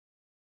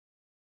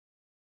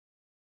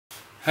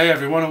Hey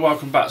everyone, and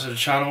welcome back to the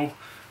channel.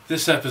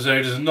 This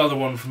episode is another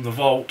one from the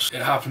vault.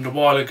 It happened a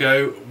while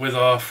ago with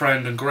our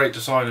friend and great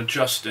designer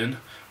Justin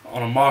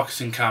on a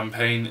marketing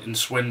campaign in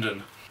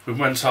Swindon. We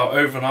went out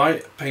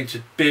overnight,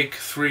 painted big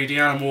 3D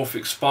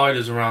anamorphic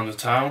spiders around the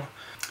town.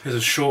 Here's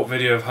a short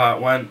video of how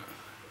it went.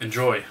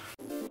 Enjoy.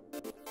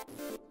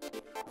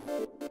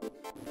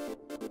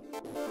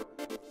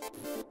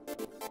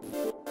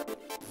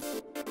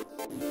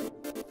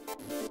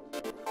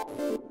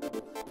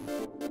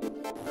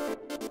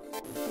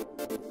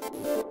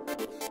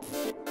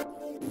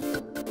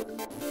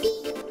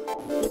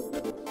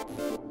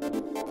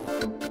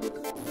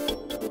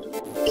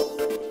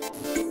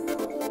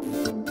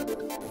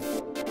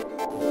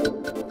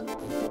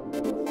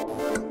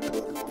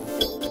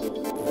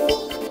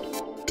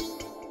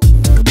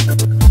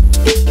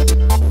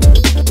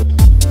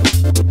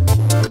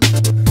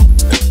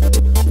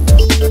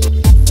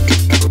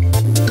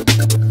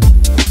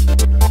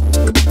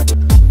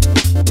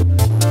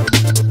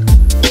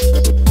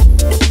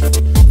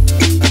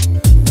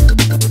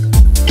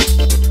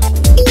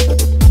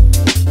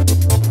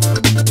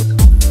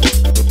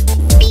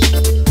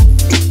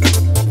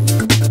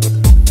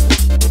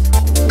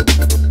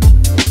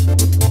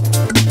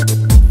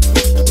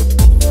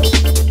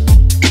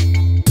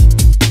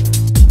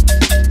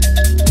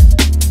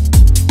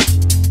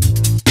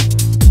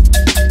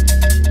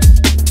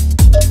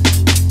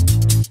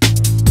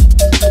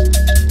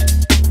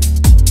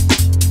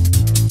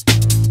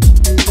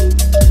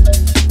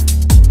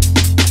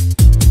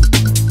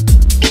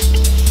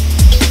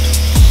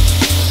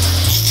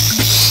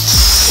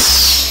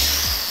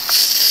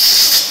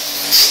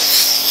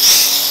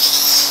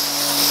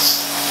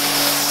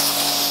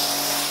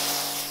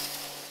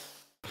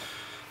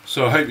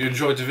 So I hope you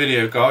enjoyed the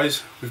video,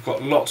 guys. We've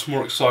got lots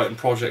more exciting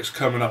projects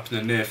coming up in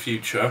the near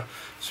future.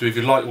 So if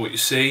you like what you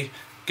see,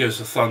 give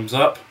us a thumbs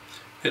up,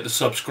 hit the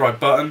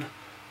subscribe button,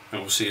 and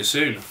we'll see you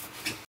soon.